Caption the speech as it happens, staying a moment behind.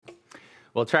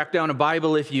Well, track down a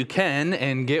Bible if you can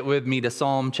and get with me to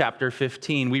Psalm chapter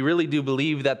 15. We really do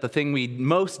believe that the thing we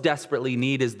most desperately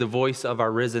need is the voice of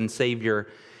our risen Savior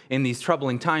in these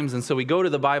troubling times. And so we go to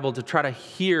the Bible to try to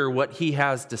hear what he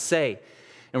has to say.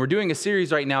 And we're doing a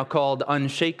series right now called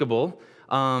Unshakable.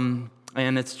 And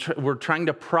we're trying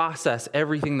to process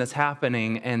everything that's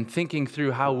happening and thinking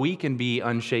through how we can be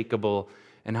unshakable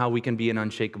and how we can be an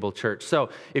unshakable church. So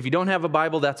if you don't have a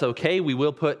Bible, that's okay. We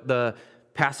will put the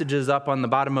passages up on the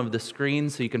bottom of the screen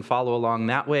so you can follow along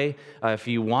that way. If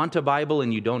you want a Bible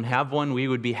and you don't have one, we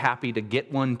would be happy to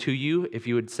get one to you. If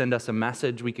you would send us a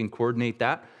message, we can coordinate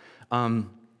that.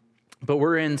 But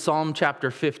we're in Psalm chapter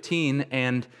 15,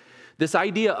 and this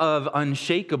idea of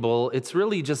unshakable, it's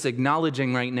really just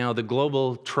acknowledging right now the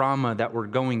global trauma that we're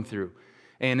going through.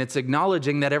 And it's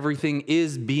acknowledging that everything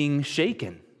is being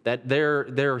shaken, that there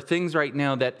are things right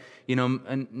now that,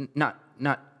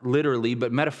 not literally,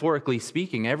 but metaphorically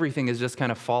speaking, everything is just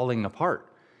kind of falling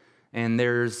apart. And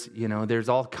there's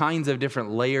all kinds of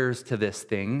different layers to this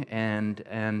thing, and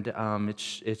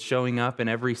it's showing up in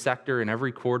every sector, in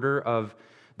every quarter of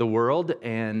the world,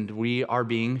 and we are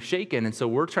being shaken. And so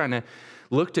we're trying to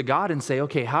look to God and say,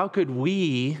 okay, how could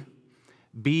we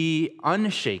be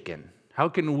unshaken? How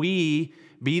can we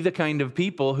be the kind of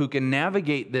people who can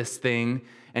navigate this thing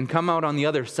and come out on the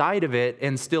other side of it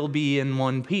and still be in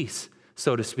one piece,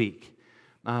 so to speak?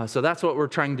 So that's what we're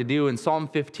trying to do, and Psalm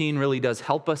 15 really does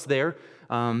help us there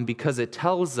because it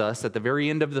tells us at the very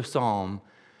end of the psalm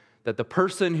that the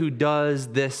person who does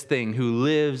this thing, who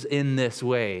lives in this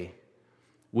way,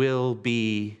 will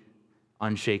be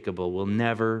unshakable, will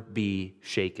never be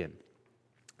shaken.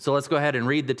 So let's go ahead and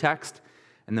read the text,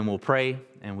 and then we'll pray,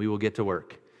 and we will get to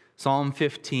work. Psalm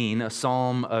 15, a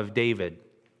psalm of David.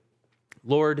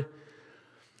 Lord,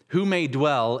 who may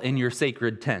dwell in your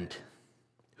sacred tent?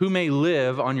 Who may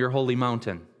live on your holy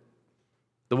mountain?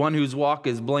 The one whose walk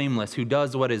is blameless, who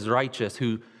does what is righteous,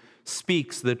 who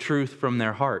speaks the truth from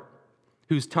their heart,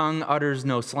 whose tongue utters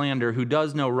no slander, who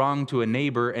does no wrong to a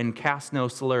neighbor and casts no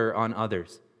slur on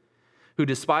others, who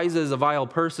despises a vile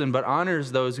person but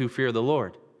honors those who fear the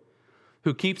Lord,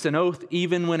 who keeps an oath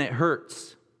even when it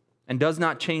hurts and does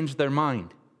not change their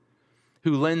mind,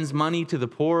 who lends money to the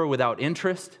poor without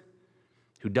interest,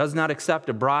 who does not accept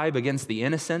a bribe against the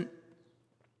innocent.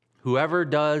 Whoever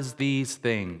does these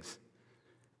things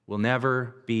will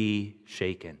never be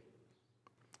shaken.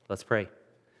 Let's pray.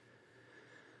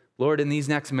 Lord, in these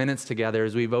next minutes together,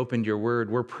 as we've opened your word,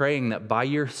 we're praying that by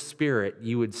your Spirit,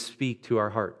 you would speak to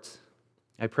our hearts.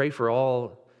 I pray for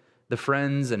all the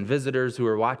friends and visitors who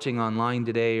are watching online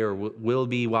today or will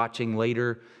be watching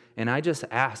later. And I just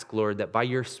ask, Lord, that by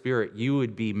your Spirit, you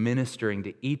would be ministering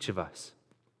to each of us.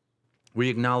 We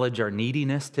acknowledge our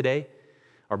neediness today,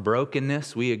 our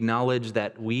brokenness. We acknowledge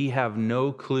that we have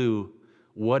no clue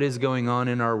what is going on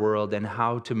in our world and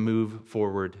how to move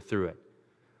forward through it.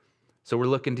 So we're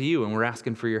looking to you and we're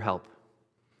asking for your help.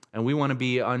 And we want to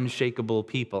be unshakable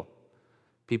people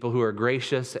who are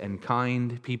gracious and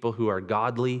kind, people who are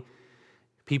godly,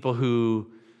 people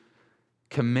who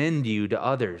commend you to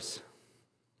others.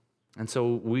 And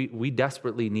so we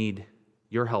desperately need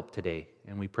your help today.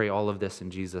 And we pray all of this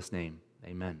in Jesus' name.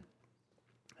 Amen.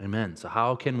 Amen. So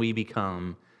how can we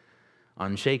become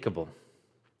unshakable?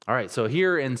 All right, so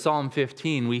here in Psalm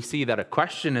 15, we see that a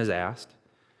question is asked: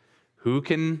 who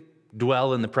can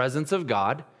dwell in the presence of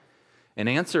God? An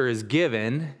answer is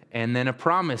given, and then a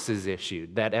promise is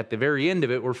issued. That at the very end of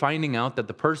it, we're finding out that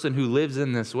the person who lives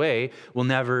in this way will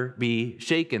never be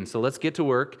shaken. So let's get to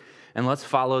work, and let's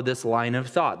follow this line of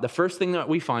thought. The first thing that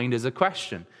we find is a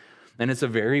question, and it's a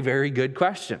very, very good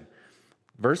question.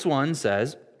 Verse 1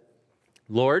 says,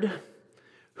 Lord,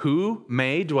 who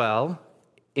may dwell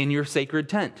in your sacred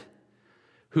tent?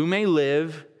 Who may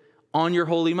live on your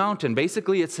holy mountain?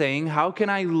 Basically, it's saying, how can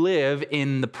I live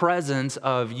in the presence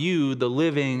of you, the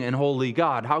living and holy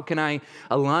God? How can I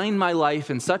align my life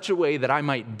in such a way that I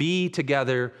might be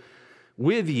together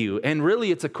with you? And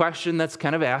really, it's a question that's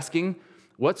kind of asking,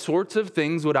 what sorts of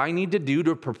things would I need to do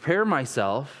to prepare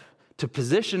myself, to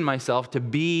position myself to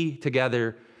be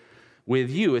together with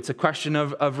you? It's a question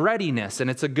of readiness, and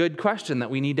it's a good question that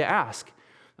we need to ask.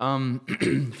 A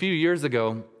few years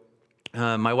ago,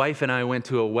 my wife and I went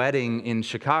to a wedding in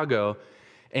Chicago,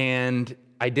 and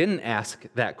I didn't ask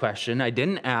that question. I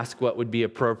didn't ask what would be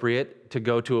appropriate to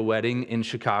go to a wedding in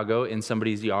Chicago in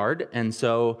somebody's yard, and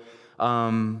so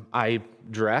I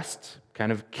dressed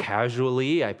kind of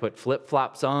casually. I put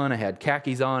flip-flops on. I had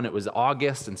khakis on. It was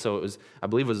August, and so I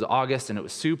believe it was August, and it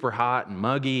was super hot and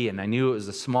muggy, and I knew it was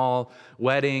a small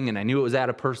wedding, and I knew it was at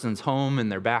a person's home in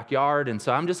their backyard, and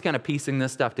so I'm just kind of piecing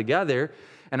this stuff together.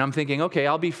 And I'm thinking, okay,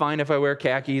 I'll be fine if I wear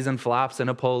khakis and flops and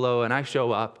a polo, and I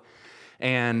show up.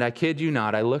 And I kid you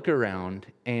not, I look around,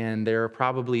 and there are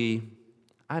probably,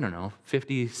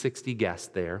 50, 60 guests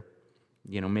there.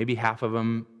 Maybe half of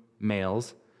them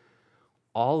males.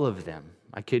 All of them,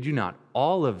 I kid you not,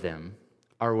 all of them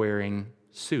are wearing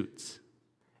suits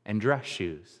and dress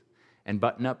shoes and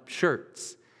button-up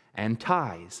shirts and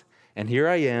ties. And here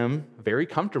I am, very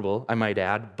comfortable, I might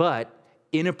add, but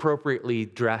inappropriately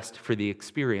dressed for the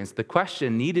experience. The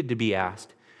question needed to be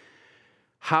asked,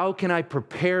 how can I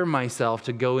prepare myself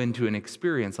to go into an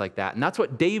experience like that? And that's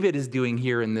what David is doing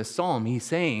here in this psalm. He's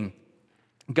saying,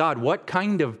 God, what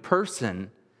kind of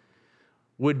person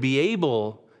would be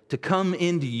able to come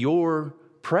into your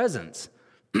presence?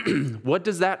 What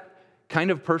does that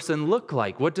kind of person look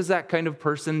like? What does that kind of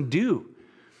person do?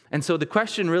 And so the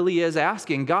question really is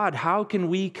asking, God, how can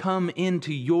we come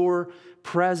into your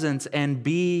presence and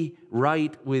be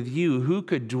right with you? Who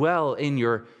could dwell in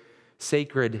your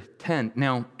sacred tent?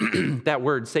 Now, that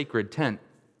word sacred tent,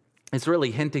 it's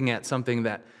really hinting at something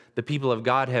that the people of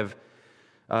God have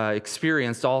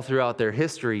experienced all throughout their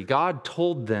history. God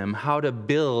told them how to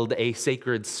build a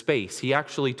sacred space. He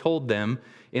actually told them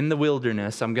in the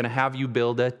wilderness, I'm going to have you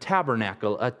build a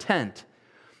tabernacle, a tent.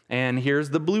 And here's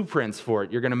the blueprints for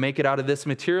it. You're going to make it out of this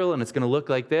material, and it's going to look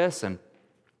like this. And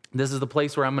this is the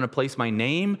place where I'm going to place my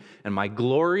name and my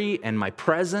glory and my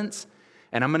presence.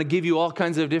 And I'm going to give you all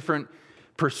kinds of different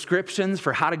prescriptions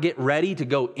for how to get ready to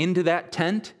go into that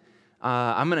tent.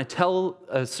 I'm going to tell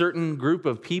a certain group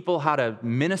of people how to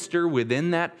minister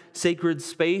within that sacred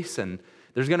space. And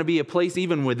there's going to be a place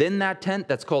even within that tent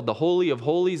that's called the Holy of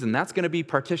Holies, and that's going to be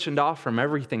partitioned off from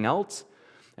everything else.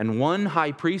 And one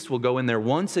high priest will go in there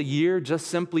once a year just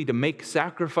simply to make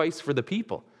sacrifice for the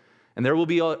people. And there will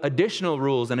be additional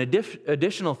rules and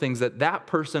additional things that that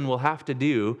person will have to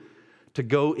do to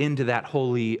go into that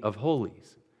Holy of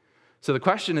Holies. So the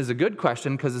question is a good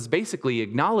question because it's basically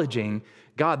acknowledging,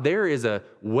 God, there is a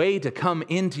way to come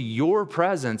into your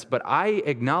presence, but I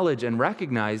acknowledge and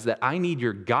recognize that I need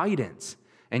your guidance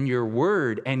and your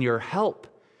word and your help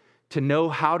to know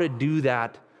how to do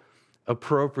that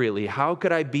appropriately. How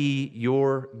could I be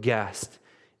your guest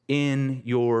in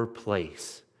your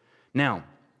place? Now,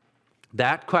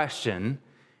 that question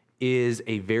is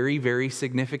a very, very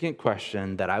significant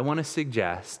question that I want to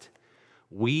suggest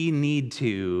we need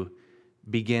to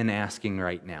begin asking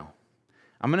right now.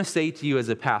 I'm going to say to you as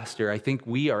a pastor, I think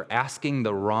we are asking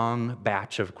the wrong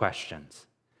batch of questions.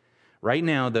 Right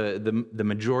now, the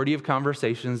majority of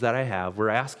conversations that I have, we're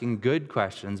asking good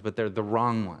questions, but they're the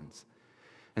wrong ones.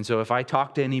 And so if I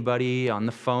talk to anybody on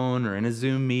the phone or in a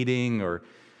Zoom meeting or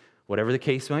whatever the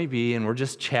case might be, and we're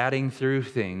just chatting through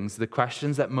things, the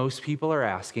questions that most people are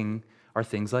asking are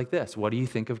things like this. What do you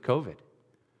think of COVID?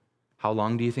 How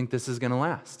long do you think this is going to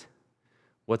last?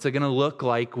 What's it going to look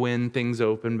like when things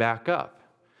open back up?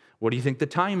 What do you think the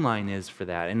timeline is for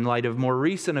that? In light of more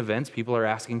recent events, people are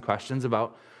asking questions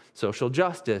about social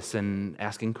justice and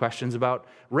asking questions about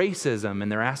racism,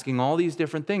 and they're asking all these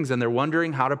different things, and they're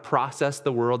wondering how to process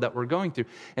the world that we're going through.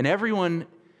 And everyone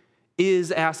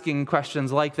is asking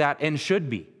questions like that and should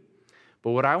be.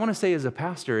 But what I want to say as a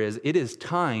pastor is it is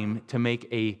time to make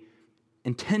a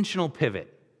intentional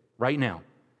pivot right now.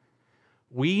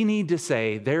 We need to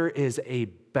say there is a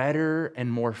better and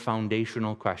more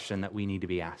foundational question that we need to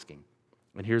be asking.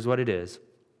 And here's what it is.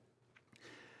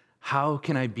 How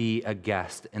can I be a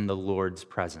guest in the Lord's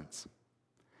presence?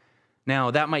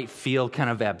 Now, that might feel kind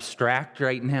of abstract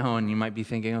right now, and you might be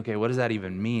thinking, okay, what does that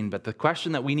even mean? But the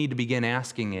question that we need to begin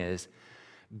asking is,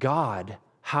 God,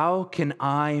 how can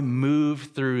I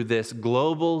move through this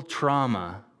global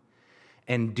trauma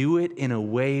and do it in a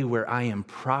way where I am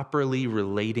properly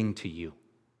relating to you?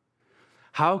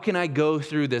 How can I go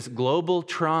through this global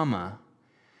trauma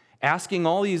asking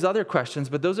all these other questions,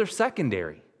 but those are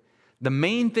secondary. The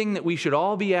main thing that we should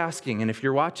all be asking, and if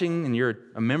you're watching and you're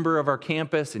a member of our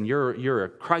campus and you're a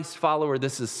Christ follower,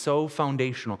 this is so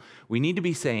foundational. We need to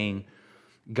be saying,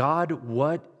 God,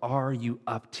 what are you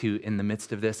up to in the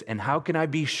midst of this? And how can I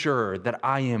be sure that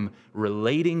I am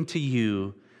relating to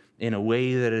you in a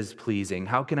way that is pleasing?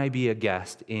 How can I be a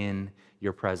guest in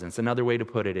your presence? Another way to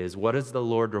put it is, what does the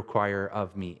Lord require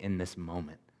of me in this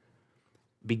moment?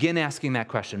 Begin asking that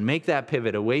question. Make that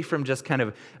pivot away from just kind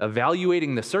of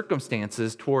evaluating the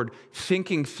circumstances toward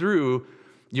thinking through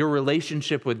your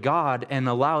relationship with God and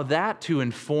allow that to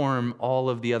inform all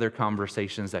of the other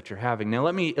conversations that you're having. Now,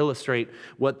 let me illustrate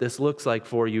what this looks like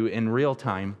for you in real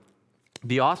time.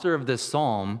 The author of this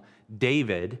psalm,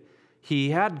 David,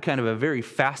 he had kind of a very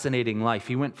fascinating life.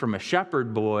 He went from a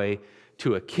shepherd boy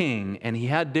to a king, and he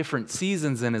had different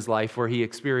seasons in his life where he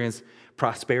experienced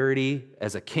prosperity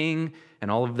as a king and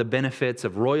all of the benefits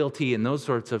of royalty and those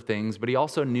sorts of things, but he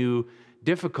also knew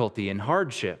difficulty and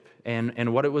hardship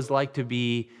and what it was like to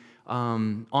be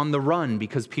on the run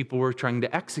because people were trying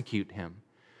to execute him.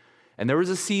 And there was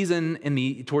a season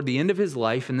toward the end of his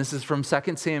life, and this is from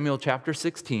 2 Samuel chapter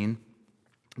 16,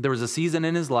 there was a season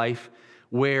in his life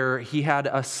where he had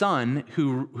a son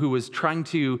who was trying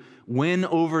to win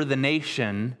over the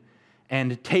nation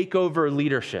and take over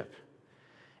leadership.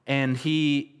 And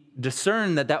he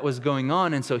discerned that was going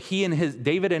on, and so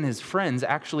David and his friends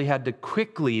actually had to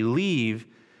quickly leave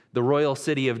the royal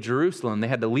city of Jerusalem. They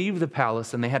had to leave the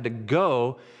palace, and they had to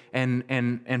go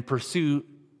and pursue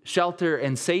shelter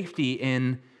and safety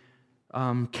in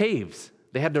caves.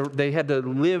 They had to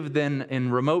live then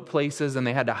in remote places, and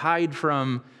they had to hide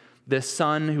from this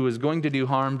son who was going to do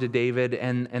harm to David,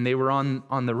 and they were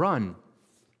on the run.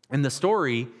 And the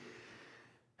story,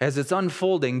 as it's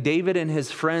unfolding, David and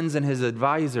his friends and his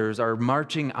advisors are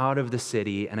marching out of the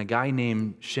city, and a guy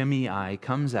named Shimei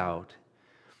comes out,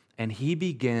 and he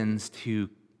begins to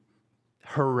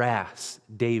harass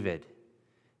David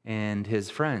and his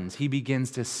friends. He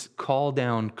begins to call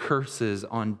down curses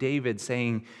on David,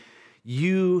 saying,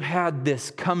 "You had this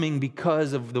coming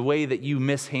because of the way that you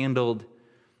mishandled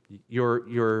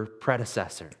your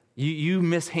predecessor. You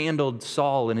mishandled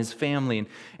Saul and his family,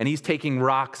 and he's taking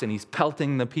rocks and he's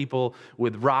pelting the people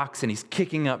with rocks and he's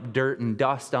kicking up dirt and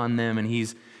dust on them and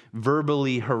he's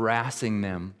verbally harassing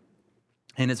them."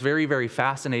 And it's very, very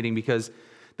fascinating because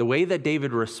the way that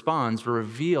David responds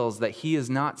reveals that he is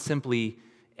not simply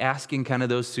asking kind of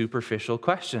those superficial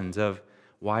questions of,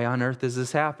 why on earth is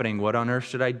this happening? What on earth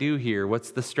should I do here?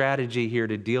 What's the strategy here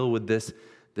to deal with this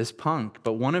punk?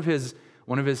 But one of his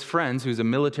friends, who's a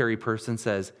military person,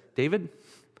 says, "David,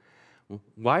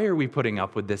 why are we putting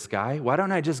up with this guy? Why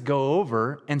don't I just go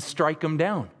over and strike him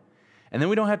down? And then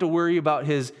we don't have to worry about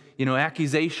his,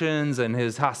 accusations and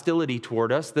his hostility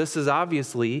toward us. This is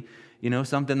obviously,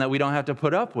 something that we don't have to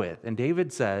put up with." And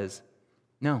David says,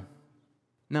 No,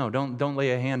 don't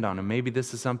lay a hand on him. Maybe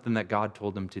this is something that God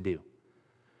told him to do.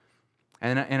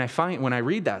 And I find, when I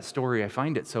read that story, I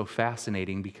find it so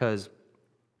fascinating because,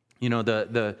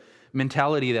 the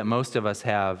mentality that most of us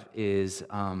have is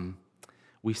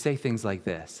we say things like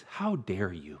this: "How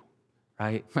dare you?"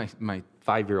 Right? My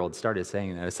 5-year-old started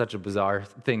saying that. It's such a bizarre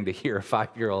thing to hear a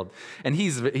 5-year-old. And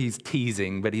he's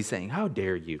teasing, but he's saying, "How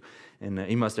dare you?" And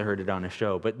he must have heard it on a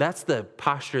show. But that's the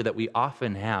posture that we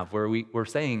often have, where we're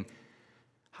saying,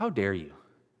 "How dare you?"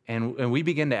 And we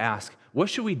begin to ask, what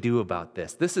should we do about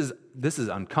this? This is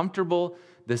uncomfortable.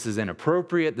 This is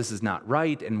inappropriate. This is not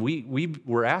right. And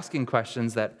we're asking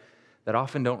questions that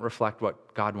often don't reflect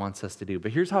what God wants us to do.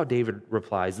 But here's how David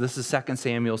replies. This is 2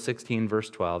 Samuel 16, verse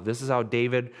 12. This is how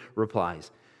David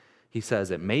replies. He says,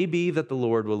 "It may be that the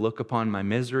Lord will look upon my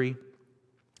misery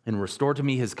and restore to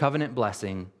me his covenant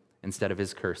blessing instead of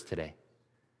his curse today."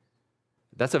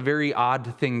 That's a very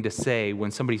odd thing to say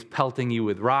when somebody's pelting you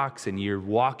with rocks and you're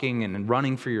walking and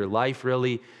running for your life,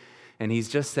 really. And he's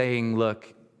just saying,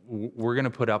 look, we're going to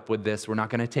put up with this. We're not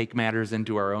going to take matters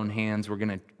into our own hands.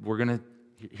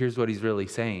 Here's what he's really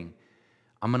saying.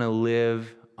 I'm going to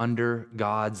live under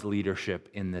God's leadership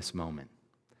in this moment.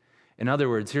 In other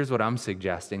words, here's what I'm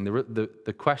suggesting.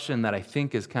 The question that I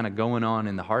think is kind of going on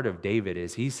in the heart of David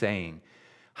is he's saying,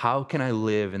 how can I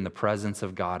live in the presence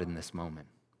of God in this moment?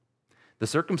 The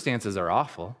circumstances are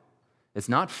awful. It's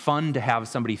not fun to have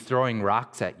somebody throwing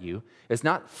rocks at you. It's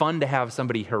not fun to have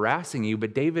somebody harassing you.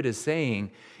 But David is saying,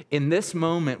 in this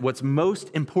moment, what's most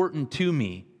important to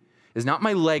me is not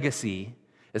my legacy.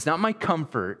 It's not my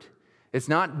comfort. It's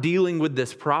not dealing with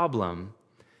this problem.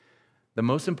 The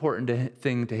most important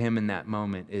thing to him in that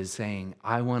moment is saying,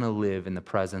 I want to live in the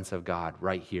presence of God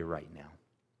right here, right now.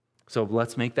 So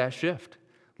let's make that shift.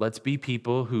 Let's be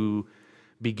people who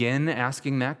begin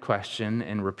asking that question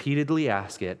and repeatedly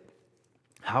ask it,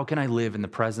 how can I live in the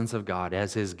presence of God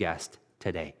as his guest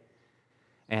today?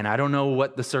 And I don't know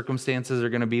what the circumstances are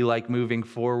going to be like moving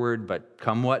forward, but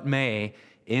come what may,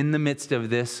 in the midst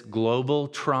of this global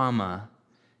trauma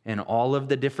and all of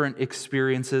the different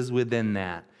experiences within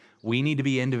that, we need to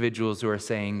be individuals who are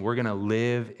saying we're going to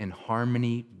live in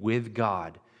harmony with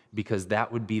God because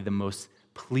that would be the most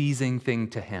pleasing thing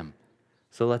to him.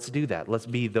 So let's do that. Let's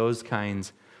be those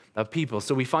kinds of people.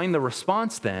 So we find the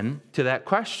response then to that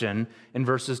question in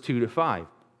verses 2-5.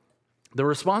 The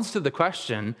response to the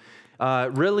question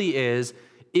really is,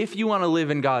 if you want to live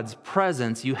in God's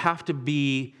presence, you have to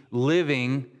be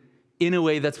living in a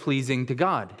way that's pleasing to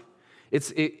God.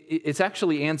 It's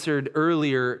actually answered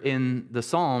earlier in the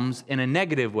Psalms in a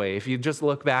negative way. If you just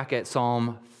look back at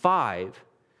Psalm 5,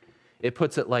 it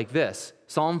puts it like this.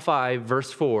 Psalm 5,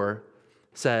 verse 4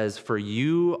 says, "For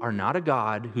you are not a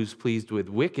God who's pleased with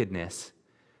wickedness.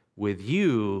 With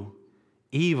you,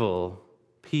 evil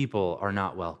people are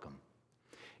not welcome."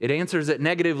 It answers it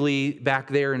negatively back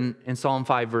there in Psalm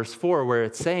 5, verse 4, where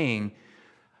it's saying,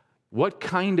 what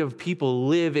kind of people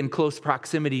live in close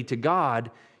proximity to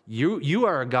God? You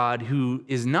are a God who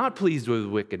is not pleased with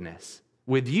wickedness.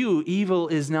 With you, evil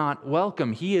is not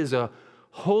welcome. He is a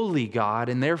holy God,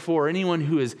 and therefore anyone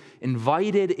who is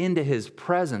invited into his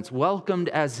presence, welcomed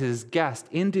as his guest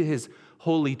into his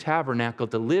holy tabernacle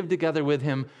to live together with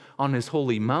him on his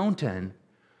holy mountain,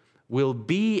 will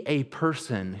be a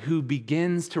person who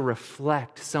begins to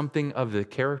reflect something of the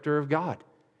character of God.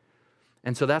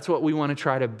 And so that's what we want to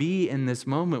try to be in this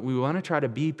moment. We want to try to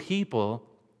be people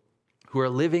who are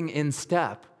living in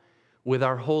step with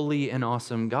our holy and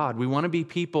awesome God. We want to be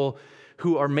people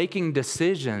who are making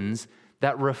decisions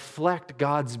that reflect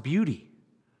God's beauty.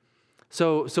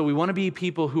 So we want to be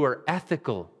people who are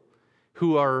ethical,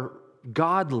 who are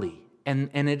godly,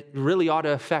 and it really ought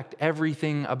to affect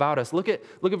everything about us. Look at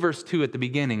verse 2 at the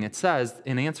beginning. It says,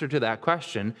 in answer to that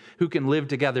question, who can live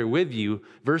together with you?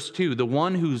 Verse 2, the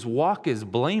one whose walk is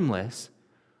blameless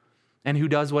and who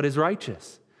does what is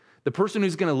righteous. The person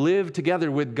who's going to live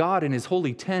together with God in his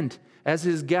holy tent as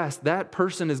his guest, that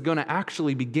person is going to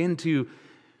actually begin to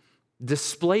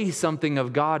display something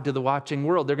of God to the watching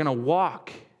world. They're going to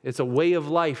walk. It's a way of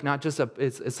life, not just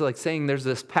it's like saying there's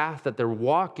this path that they're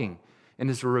walking, and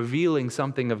it's revealing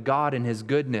something of God and his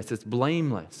goodness. It's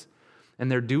blameless,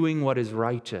 and they're doing what is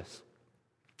righteous.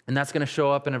 And that's going to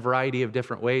show up in a variety of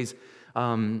different ways.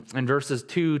 In verses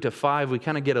 2 to 5, we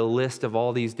kind of get a list of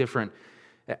all these different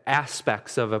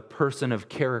aspects of a person of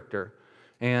character.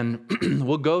 And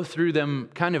we'll go through them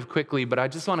kind of quickly, but I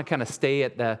just want to kind of stay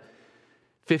at the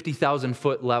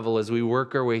 50,000-foot level as we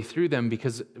work our way through them,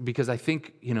 because I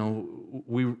think,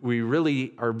 we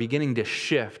really are beginning to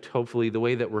shift, hopefully, the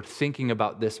way that we're thinking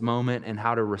about this moment and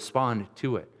how to respond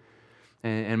to it.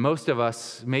 And most of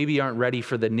us maybe aren't ready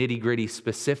for the nitty-gritty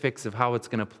specifics of how it's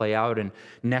going to play out. And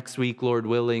next week, Lord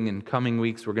willing, and coming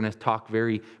weeks, we're going to talk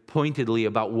very pointedly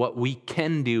about what we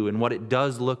can do and what it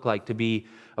does look like to be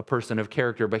a person of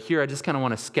character. But here, I just kind of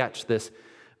want to sketch this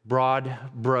broad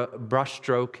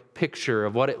brushstroke picture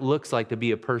of what it looks like to be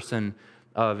a person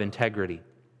of integrity.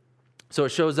 So it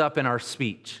shows up in our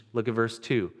speech. Look at verse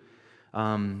 2.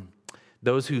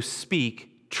 Those who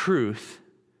speak truth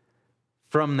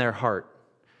from their heart.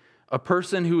 A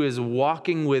person who is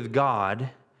walking with God,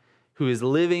 who is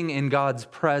living in God's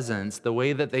presence, the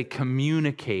way that they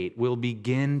communicate will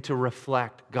begin to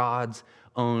reflect God's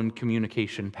own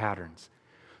communication patterns.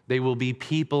 They will be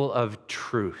people of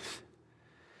truth.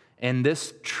 And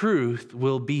this truth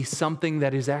will be something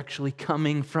that is actually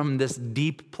coming from this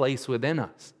deep place within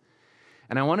us.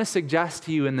 And I want to suggest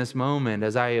to you in this moment,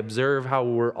 as I observe how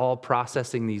we're all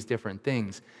processing these different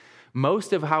things,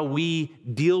 most of how we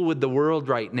deal with the world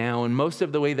right now and most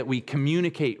of the way that we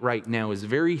communicate right now is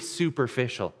very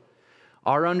superficial.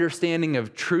 Our understanding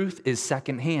of truth is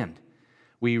secondhand.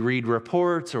 We read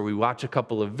reports, or we watch a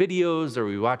couple of videos, or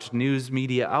we watch news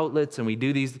media outlets, and we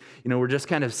do these, we're just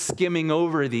kind of skimming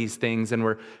over these things, and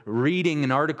we're reading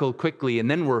an article quickly,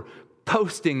 and then we're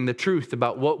posting the truth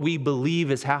about what we believe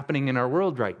is happening in our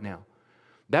world right now.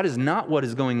 That is not what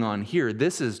is going on here.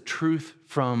 This is truth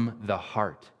from the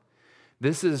heart.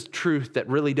 This is truth that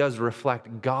really does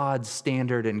reflect God's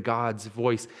standard and God's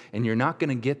voice. And you're not going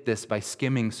to get this by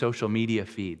skimming social media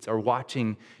feeds or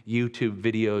watching YouTube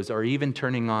videos or even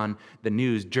turning on the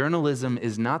news. Journalism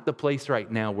is not the place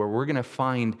right now where we're going to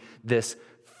find this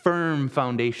firm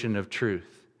foundation of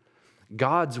truth.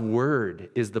 God's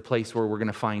word is the place where we're going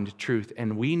to find truth.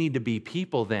 And we need to be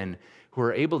people then who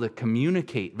are able to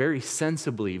communicate very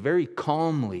sensibly, very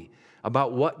calmly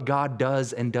about what God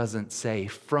does and doesn't say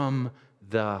from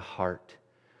the heart.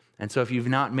 And so if you've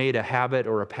not made a habit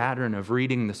or a pattern of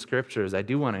reading the scriptures, I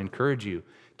do want to encourage you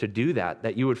to do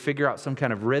that you would figure out some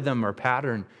kind of rhythm or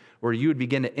pattern where you would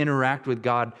begin to interact with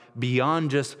God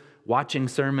beyond just watching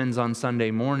sermons on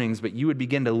Sunday mornings, but you would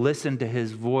begin to listen to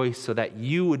his voice so that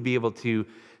you would be able to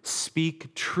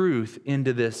speak truth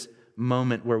into this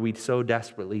moment where we so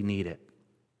desperately need it.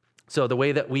 So the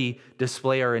way that we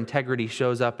display our integrity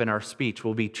shows up in our speech.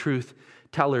 We'll be truth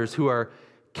tellers who are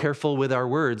careful with our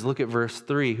words. Look at verse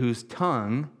 3, whose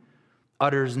tongue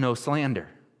utters no slander,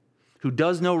 who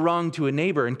does no wrong to a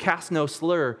neighbor and casts no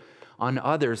slur on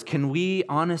others. Can we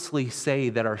honestly say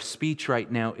that our speech right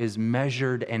now is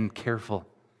measured and careful?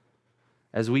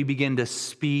 As we begin to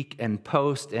speak and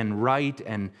post and write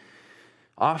and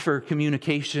offer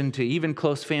communication to even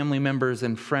close family members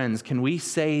and friends, can we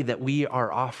say that we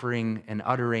are offering and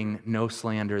uttering no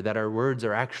slander, that our words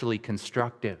are actually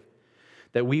constructive,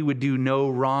 that we would do no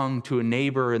wrong to a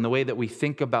neighbor in the way that we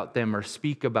think about them or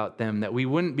speak about them, that we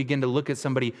wouldn't begin to look at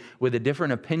somebody with a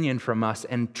different opinion from us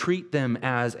and treat them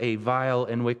as a vile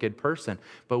and wicked person,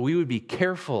 but we would be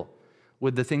careful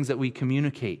with the things that we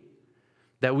communicate,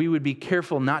 that we would be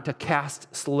careful not to cast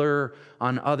slur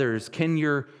on others. Can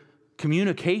your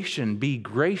communication be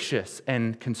gracious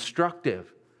and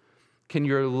constructive? Can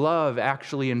your love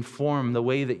actually inform the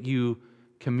way that you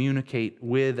communicate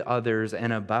with others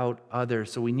and about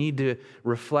others? So we need to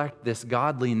reflect this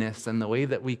godliness in the way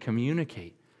that we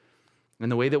communicate, in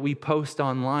the way that we post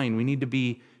online. We need to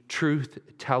be truth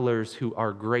tellers who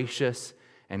are gracious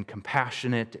and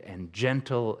compassionate and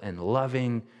gentle and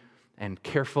loving and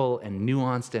careful and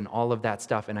nuanced and all of that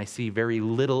stuff. And I see very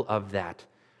little of that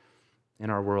in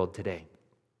our world today.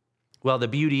 Well, the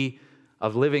beauty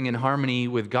of living in harmony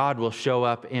with God will show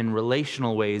up in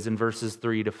relational ways in verses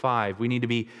 3 to 5. We need to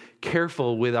be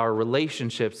careful with our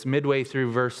relationships. Midway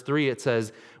through verse 3, it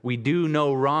says, we do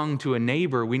no wrong to a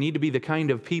neighbor. We need to be the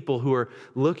kind of people who are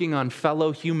looking on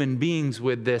fellow human beings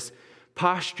with this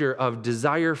posture of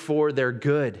desire for their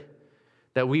good,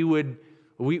 that we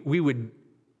would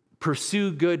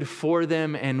pursue good for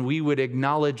them, and we would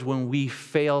acknowledge when we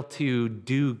fail to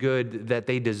do good that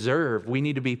they deserve. We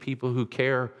need to be people who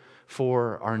care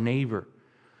for our neighbor.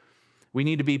 We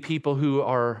need to be people who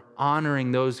are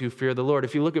honoring those who fear the Lord.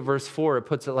 If you look at verse 4, it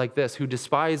puts it like this: who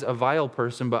despise a vile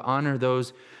person, but honor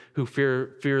those who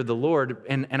fear the Lord.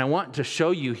 And I want to show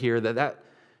you here that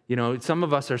some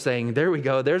of us are saying, there we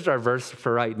go, there's our verse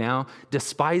for right now,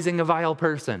 despising a vile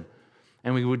person.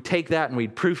 And we would take that and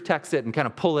we'd proof text it and kind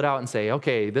of pull it out and say,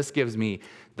 okay, this gives me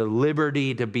the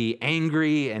liberty to be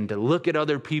angry and to look at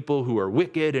other people who are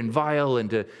wicked and vile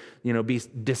and to, be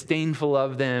disdainful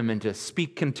of them and to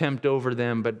speak contempt over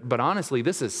them. But honestly,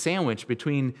 this is sandwiched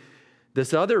between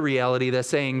this other reality that's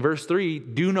saying, verse 3,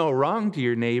 do no wrong to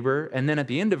your neighbor. And then at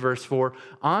the end of verse 4,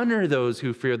 honor those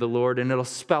who fear the Lord. And it'll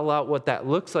spell out what that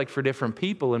looks like for different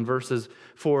people in verses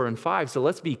 4 and 5. So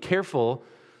let's be careful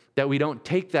that we don't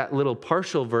take that little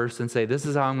partial verse and say, this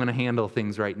is how I'm going to handle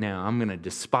things right now. I'm going to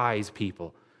despise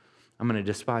people.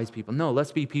 No,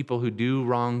 let's be people who do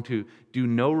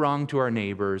no wrong to our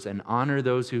neighbors and honor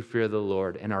those who fear the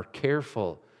Lord and are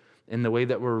careful in the way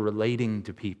that we're relating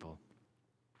to people.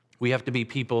 We have to be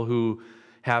people who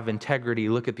have integrity.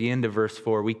 Look at the end of verse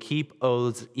 4. We keep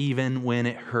oaths even when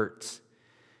it hurts,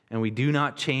 and we do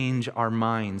not change our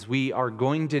minds. We are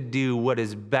going to do what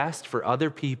is best for other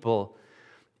people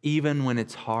even when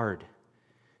it's hard.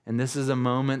 And this is a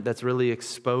moment that's really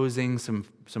exposing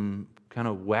some kind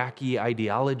of wacky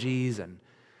ideologies. And,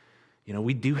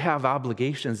 we do have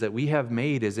obligations that we have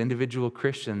made as individual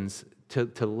Christians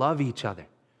to love each other.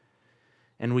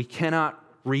 And we cannot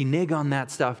renege on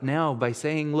that stuff now by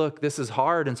saying, look, this is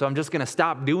hard, and so I'm just going to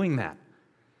stop doing that.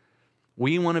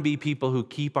 We want to be people who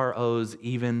keep our oaths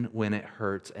even when it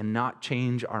hurts and not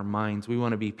change our minds. We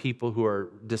want to be people who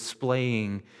are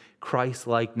displaying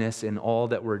Christ-likeness in all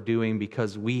that we're doing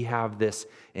because we have this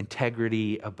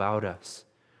integrity about us.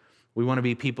 We want to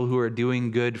be people who are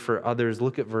doing good for others.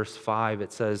 Look at verse 5.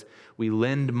 It says, we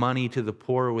lend money to the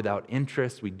poor without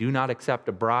interest. We do not accept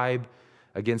a bribe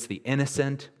against the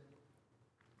innocent.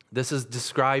 This is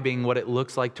describing what it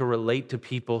looks like to relate to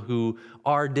people who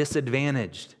are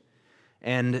disadvantaged.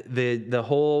 And the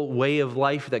whole way of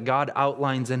life that God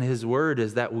outlines in His Word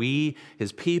is that we,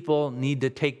 His people, need to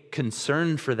take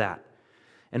concern for that.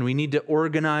 And we need to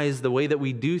organize the way that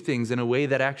we do things in a way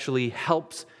that actually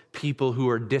helps people who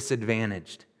are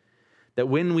disadvantaged. That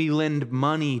when we lend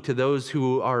money to those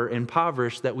who are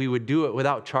impoverished, that we would do it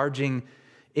without charging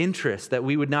interest, that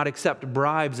we would not accept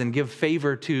bribes and give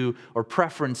favor to or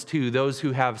preference to those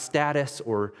who have status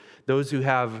or those who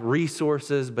have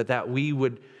resources, but that we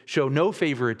would show no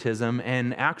favoritism.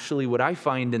 And actually what I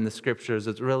find in the scriptures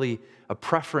is really a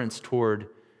preference toward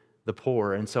the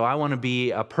poor. And so I want to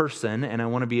be a person and I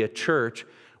want to be a church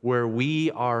where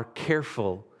we are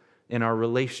careful in our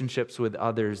relationships with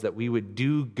others, that we would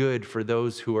do good for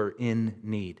those who are in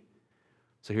need.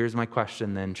 So here's my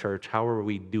question then, church. How are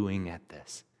we doing at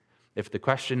this? If the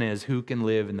question is, who can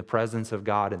live in the presence of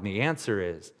God? And the answer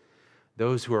is,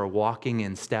 those who are walking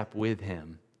in step with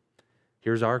Him.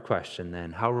 Here's our question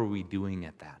then. How are we doing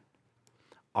at that?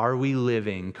 Are we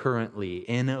living currently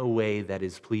in a way that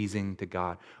is pleasing to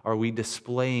God? Are we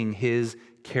displaying His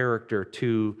character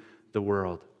to the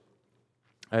world?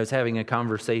 I was having a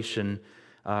conversation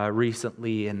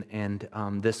recently, and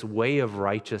this way of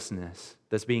righteousness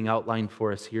that's being outlined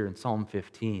for us here in Psalm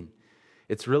 15,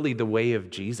 It's really the way of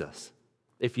Jesus.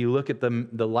 If you look at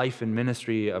the life and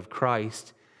ministry of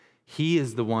Christ, he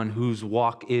is the one whose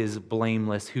walk is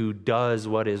blameless, who does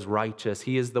what is righteous.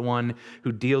 He is the one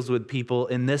who deals with people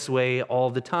in this way all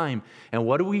the time. And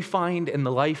what do we find in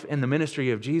the life and the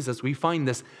ministry of Jesus? We find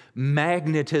this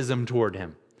magnetism toward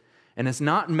him. And it's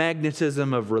not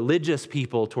magnetism of religious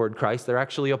people toward Christ. They're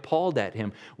actually appalled at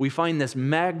him. We find this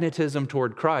magnetism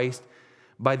toward Christ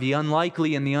by the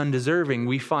unlikely and the undeserving.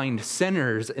 We find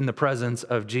sinners in the presence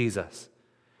of Jesus.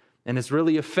 And it's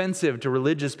really offensive to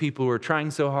religious people who are trying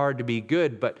so hard to be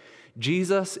good, but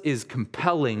Jesus is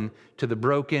compelling to the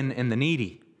broken and the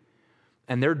needy.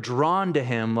 And they're drawn to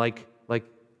him like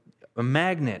a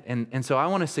magnet. And so I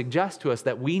want to suggest to us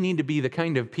that we need to be the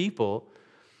kind of people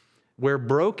where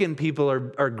broken people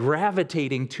are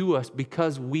gravitating to us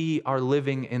because we are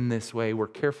living in this way. We're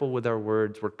careful with our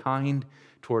words. We're kind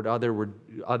toward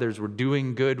others. We're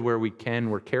doing good where we can.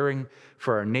 We're caring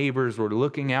for our neighbors. We're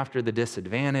looking after the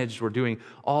disadvantaged. We're doing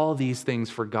all these things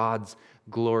for God's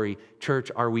glory.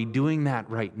 Church, are we doing that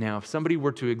right now? If somebody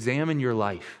were to examine your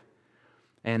life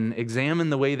and examine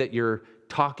the way that you're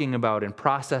talking about and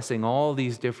processing all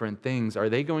these different things, are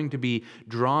they going to be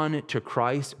drawn to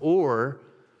Christ, or,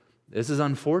 this is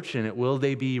unfortunate, will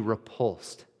they be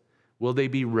repulsed? Will they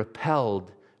be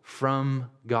repelled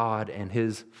from God and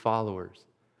his followers?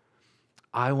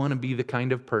 I want to be the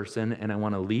kind of person, and I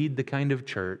want to lead the kind of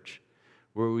church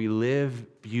where we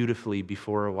live beautifully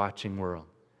before a watching world.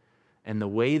 And the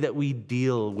way that we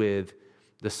deal with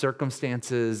the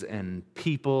circumstances and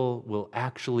people will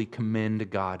actually commend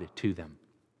God to them.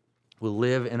 We'll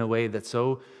live in a way that's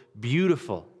so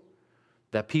beautiful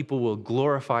that people will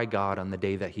glorify God on the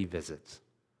day that he visits.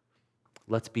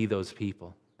 Let's be those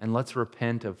people. And let's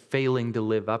repent of failing to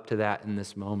live up to that in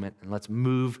this moment. And let's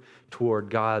move toward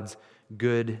God's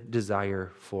good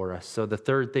desire for us. So the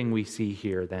third thing we see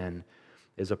here then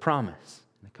is a promise.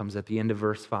 It comes at the end of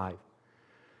verse 5.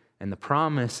 And the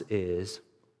promise is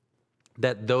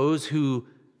that those who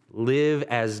live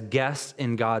as guests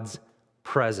in God's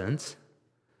presence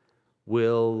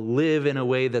will live in a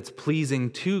way that's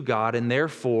pleasing to God, and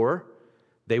therefore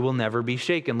they will never be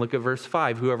shaken. Look at verse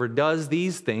 5. Whoever does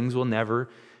these things will never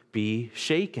be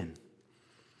shaken.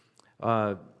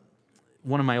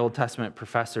 One of my Old Testament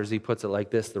professors, he puts it like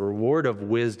this: the reward of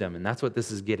wisdom, and that's what this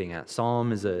is getting at.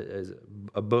 Psalm is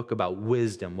a book about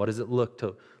wisdom. What does it look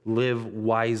to live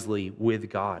wisely with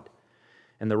God?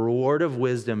 And the reward of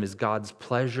wisdom is God's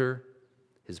pleasure,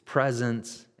 his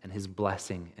presence, and his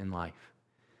blessing in life.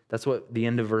 That's what the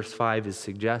end of verse 5 is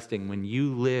suggesting. When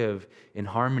you live in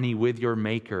harmony with your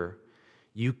Maker,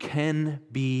 you can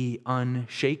be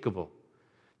unshakable.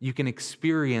 You can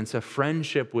experience a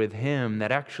friendship with him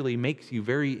that actually makes you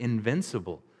very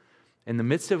invincible. In the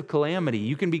midst of calamity,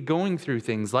 you can be going through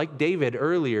things like David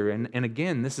earlier. And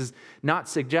again, this is not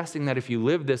suggesting that if you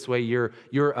live this way,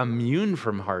 you're immune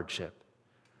from hardship.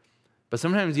 But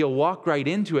sometimes you'll walk right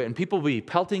into it and people will be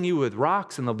pelting you with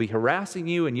rocks and they'll be harassing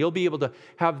you, and you'll be able to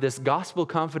have this gospel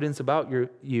confidence about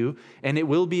you, and it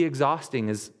will be exhausting.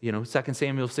 As 2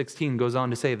 Samuel 16 goes on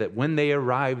to say that when they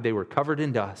arrived, they were covered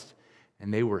in dust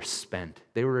and they were spent.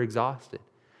 They were exhausted.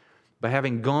 But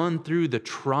having gone through the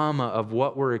trauma of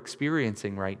what we're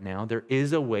experiencing right now, there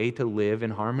is a way to live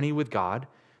in harmony with God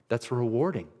that's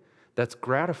rewarding, that's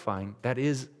gratifying, that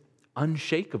is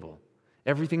unshakable.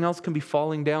 Everything else can be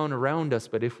falling down around us,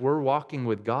 but if we're walking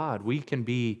with God, we can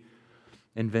be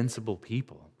invincible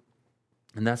people.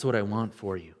 And that's what I want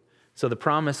for you. So the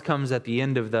promise comes at the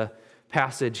end of the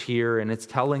passage here, and it's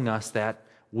telling us that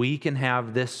we can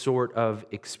have this sort of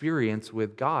experience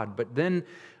with God. But then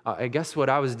I guess what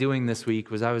I was doing this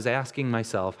week was I was asking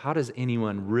myself, how does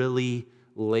anyone really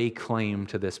lay claim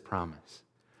to this promise?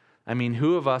 I mean,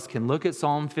 who of us can look at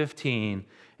Psalm 15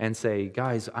 and say,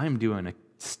 guys, I'm doing a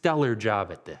stellar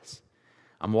job at this.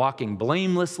 I'm walking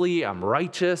blamelessly, I'm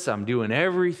righteous, I'm doing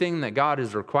everything that God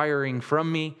is requiring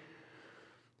from me.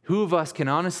 Who of us can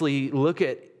honestly look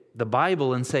at the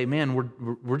Bible and say, man,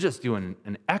 we're just doing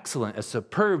a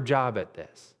superb job at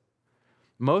this?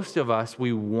 Most of us,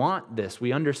 we want this.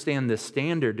 We understand this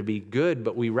standard to be good,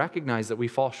 but we recognize that we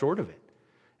fall short of it.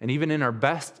 And even in our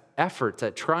best efforts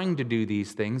at trying to do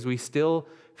these things, we still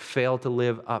fail to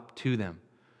live up to them.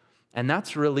 And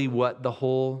that's really what the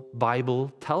whole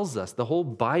Bible tells us. The whole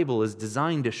Bible is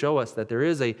designed to show us that there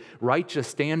is a righteous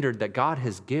standard that God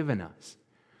has given us.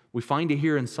 We find it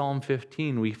here in Psalm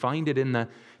 15. We find it in the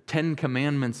 10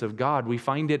 Commandments of God. We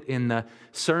find it in the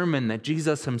sermon that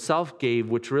Jesus himself gave,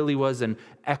 which really was an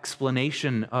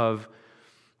explanation of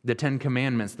the 10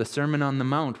 Commandments, the Sermon on the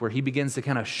Mount, where he begins to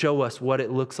kind of show us what it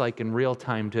looks like in real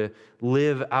time to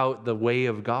live out the way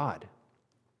of God.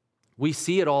 We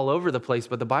see it all over the place,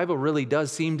 but the Bible really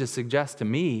does seem to suggest to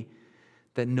me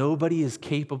that nobody is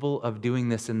capable of doing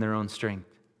this in their own strength.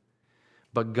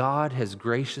 But God has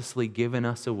graciously given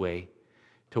us a way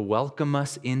to welcome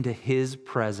us into His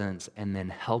presence and then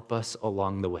help us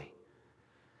along the way.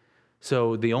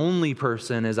 So the only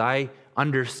person, as I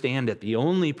understand it, the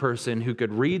only person who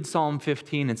could read Psalm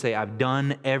 15 and say, I've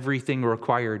done everything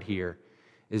required here,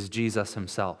 is Jesus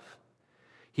Himself.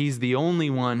 He's the only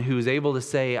one who's able to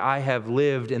say, I have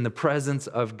lived in the presence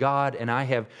of God, and I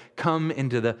have come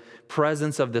into the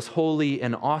presence of this holy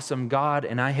and awesome God,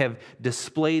 and I have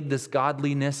displayed this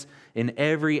godliness in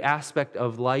every aspect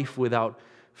of life without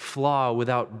flaw,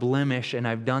 without blemish, and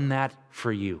I've done that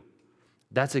for you.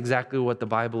 That's exactly what the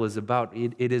Bible is about.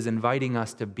 It is inviting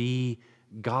us to be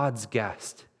God's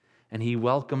guest, and He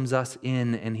welcomes us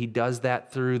in, and He does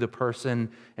that through the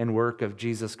person and work of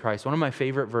Jesus Christ. One of my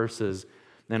favorite verses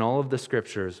in all of the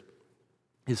scriptures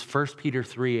is 1 Peter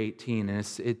 3:18,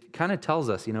 and it kind of tells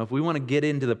us, if we want to get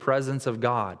into the presence of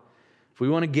God, if we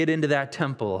want to get into that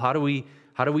temple, how do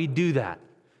we do that?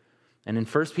 And in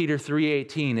 1 Peter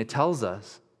 3:18, it tells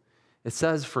us, it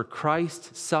says, for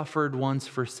Christ suffered once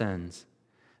for sins,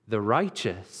 the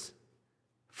righteous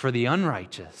for the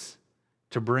unrighteous,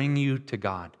 to bring you to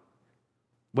God.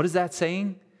 What is that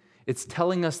saying? It's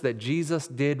telling us that Jesus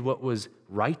did what was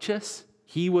righteous.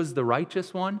 He was the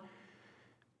righteous one,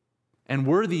 and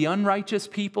we're the unrighteous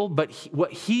people, but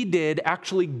what He did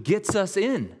actually gets us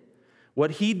in.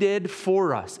 What He did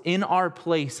for us in our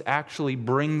place actually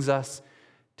brings us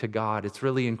to God. It's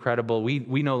really incredible. We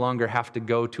no longer have to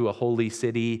go to a holy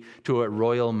city, to a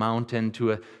royal mountain,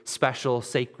 to a special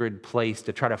sacred place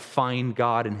to try to find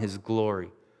God in His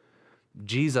glory.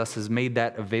 Jesus has made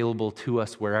that available to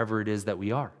us wherever it is that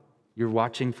we are. You're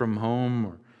watching from home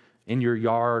or in your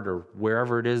yard or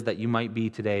wherever it is that you might be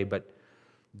today, but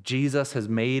Jesus has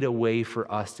made a way for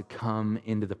us to come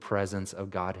into the presence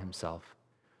of God Himself.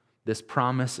 This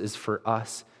promise is for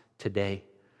us today.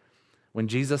 When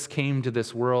Jesus came to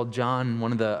this world, John,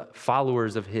 one of the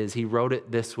followers of His, he wrote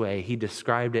it this way. He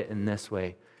described it in this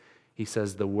way. He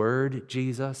says, the Word,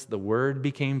 Jesus, the Word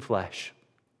became flesh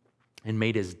and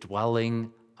made His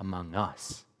dwelling among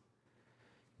us.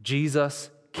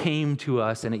 Jesus came to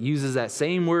us, and it uses that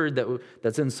same word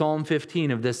that's in Psalm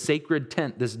 15 of this sacred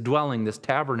tent, this dwelling, this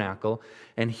tabernacle.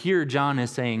 And here John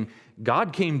is saying,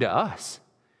 God came to us.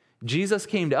 Jesus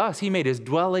came to us. He made His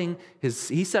dwelling,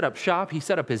 He set up shop, He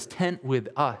set up His tent with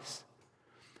us.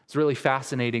 It's really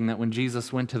fascinating that when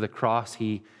Jesus went to the cross,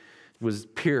 He was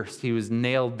pierced, He was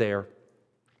nailed there.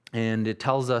 And it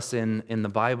tells us in the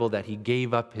Bible that He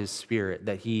gave up His spirit,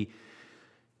 that He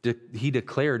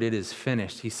declared it is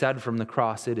finished. He said from the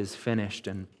cross, it is finished.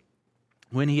 And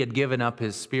when He had given up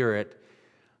His spirit,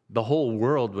 the whole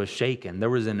world was shaken. There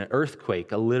was an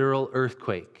earthquake, a literal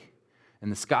earthquake.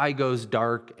 And the sky goes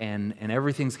dark and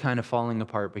everything's kind of falling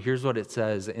apart. But here's what it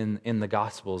says in the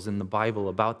Gospels, in the Bible,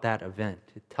 about that event.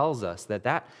 It tells us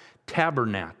that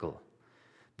tabernacle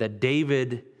that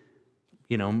David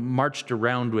marched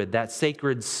around with, that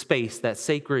sacred space, that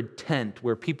sacred tent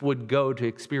where people would go to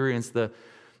experience the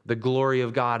glory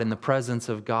of God and the presence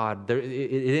of God.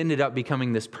 It ended up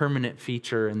becoming this permanent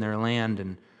feature in their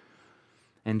land.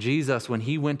 And Jesus, when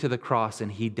He went to the cross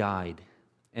and He died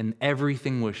and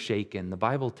everything was shaken, the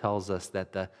Bible tells us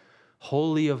that the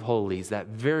Holy of Holies, that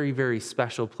very, very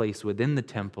special place within the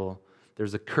temple,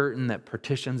 there's a curtain that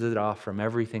partitions it off from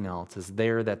everything else. It's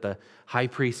there that the high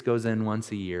priest goes in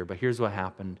once a year. But here's what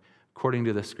happened. According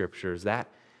to the scriptures, that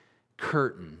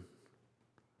curtain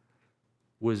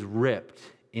was ripped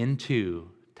into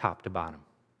top to bottom.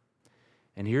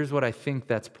 And here's what I think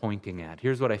that's pointing at.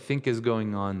 Here's what I think is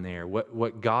going on there.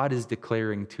 What God is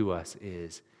declaring to us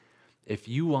is, if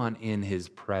you want in His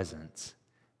presence,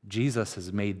 Jesus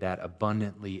has made that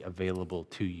abundantly available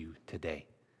to you today.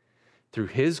 Through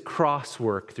His cross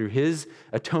work, through His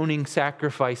atoning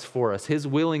sacrifice for us, His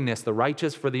willingness, the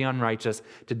righteous for the unrighteous,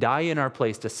 to die in our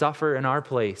place, to suffer in our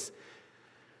place,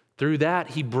 through that,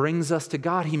 He brings us to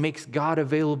God. He makes God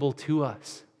available to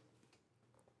us.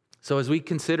 So as we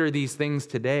consider these things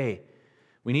today,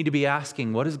 we need to be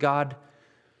asking, what does God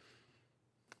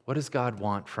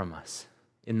want from us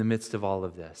in the midst of all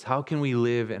of this? How can we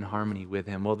live in harmony with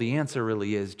Him? Well, the answer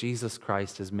really is Jesus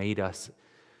Christ has made us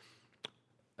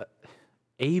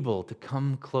able to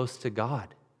come close to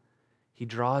God. He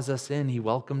draws us in. He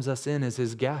welcomes us in as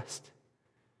His guest.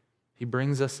 He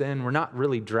brings us in. We're not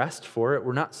really dressed for it.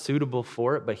 We're not suitable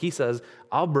for it, but He says,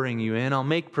 I'll bring you in. I'll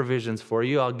make provisions for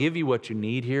you. I'll give you what you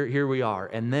need. Here we are.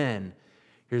 And then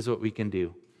here's what we can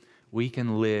do. We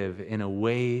can live in a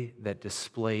way that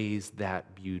displays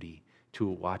that beauty to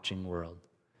a watching world.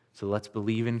 So let's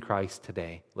believe in Christ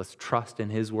today. Let's trust in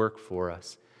his work for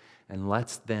us. And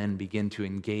let's then begin to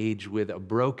engage with a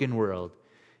broken world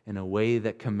in a way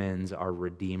that commends our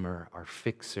Redeemer, our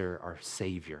Fixer, our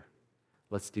Savior.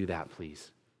 Let's do that,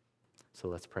 please. So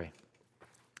let's pray.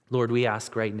 Lord, we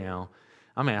ask right now,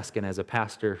 I'm asking as a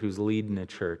pastor who's leading a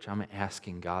church, I'm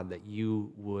asking, God, that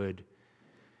you would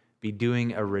be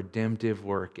doing a redemptive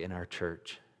work in our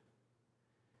church.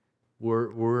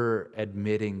 We're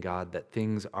admitting, God, that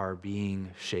things are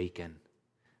being shaken.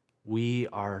 We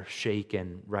are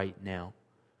shaken right now.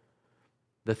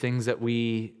 The things that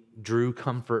we drew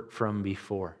comfort from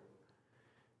before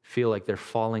feel like they're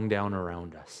falling down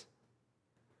around us.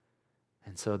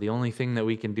 And so the only thing that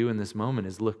we can do in this moment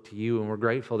is look to you, and we're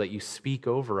grateful that you speak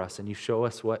over us and you show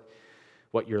us what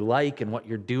you're like and what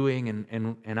you're doing.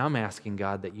 And I'm asking,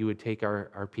 God, that you would take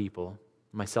our people,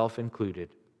 myself included,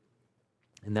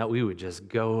 and that we would just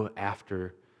go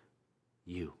after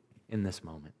you in this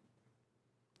moment.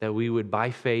 That we would,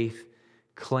 by faith,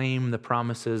 claim the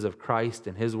promises of Christ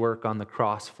and his work on the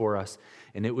cross for us,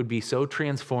 and it would be so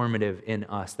transformative in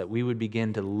us that we would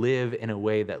begin to live in a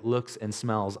way that looks and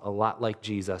smells a lot like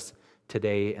Jesus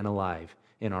today and alive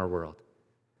in our world.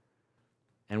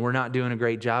 And we're not doing a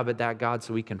great job at that, God,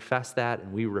 so we confess that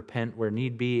and we repent where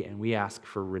need be, and we ask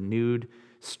for renewed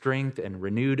strength and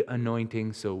renewed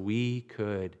anointing so we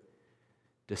could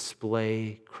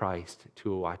display Christ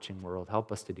to a watching world.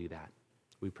 Help us to do that.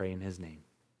 We pray in his name.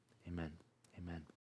 Amen. Amen.